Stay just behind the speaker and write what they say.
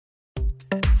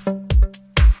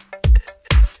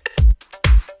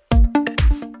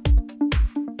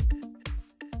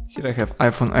Here I have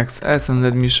iPhone XS and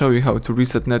let me show you how to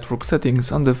reset network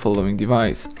settings on the following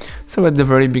device. So at the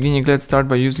very beginning, let's start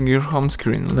by using your home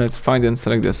screen. Let's find and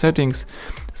select the settings,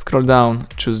 scroll down,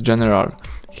 choose General.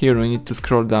 Here we need to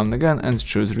scroll down again and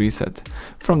choose Reset.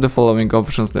 From the following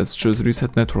options, let's choose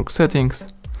Reset Network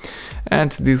Settings.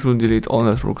 And this will delete all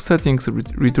network settings,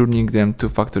 returning them to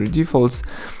factory defaults.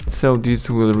 So this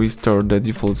will restore the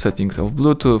default settings of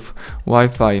Bluetooth,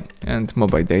 Wi-Fi and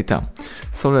mobile data.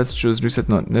 So let's choose Reset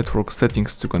Network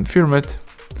Settings to confirm it.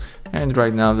 And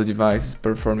right now the device is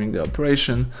performing the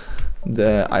operation.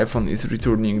 The iPhone is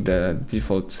returning the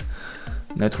default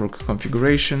network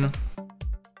configuration.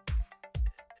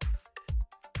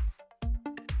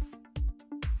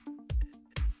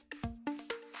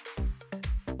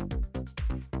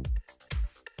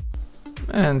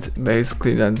 And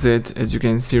basically that's it. As you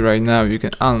can see right now, you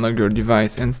can unlock your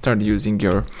device and start using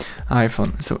your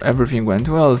iPhone. So everything went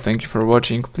well. Thank you for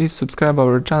watching. Please subscribe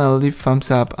our channel, leave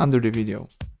thumbs up under the video.